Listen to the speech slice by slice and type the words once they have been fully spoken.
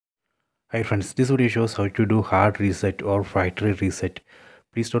Hi friends, this video shows how to do hard reset or factory reset.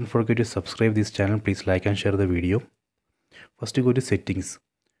 Please don't forget to subscribe this channel. Please like and share the video. First you go to settings.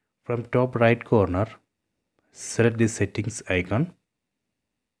 From top right corner, select the settings icon.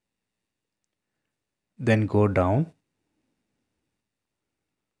 Then go down.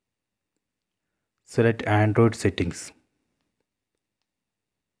 Select Android settings.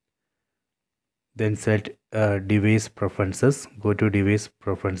 Then select device preferences. Go to device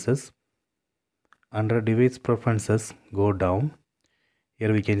preferences. Under device preferences, go down.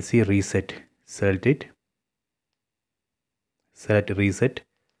 Here we can see reset. Select it. Select reset.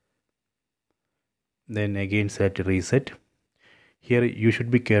 Then again select reset. Here you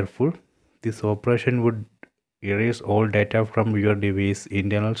should be careful. This operation would erase all data from your device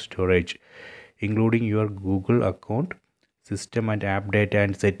internal storage, including your Google account, system and app data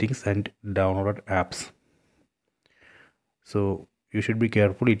and settings and downloaded apps. So you should be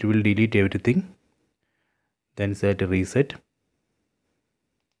careful. It will delete everything. Then set reset.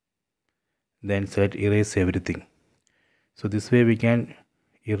 Then set erase everything. So this way we can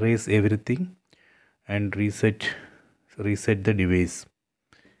erase everything and reset the device.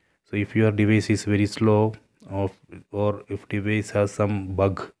 So if your device is very slow, or if device has some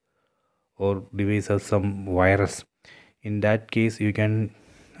bug or device has some virus, in that case you can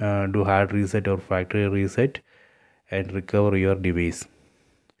do hard reset or factory reset and recover your device.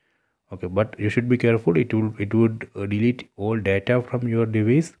 Okay, but you should be careful. It would delete all data from your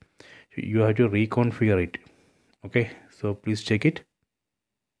device. You have to reconfigure it. Okay, so please check it.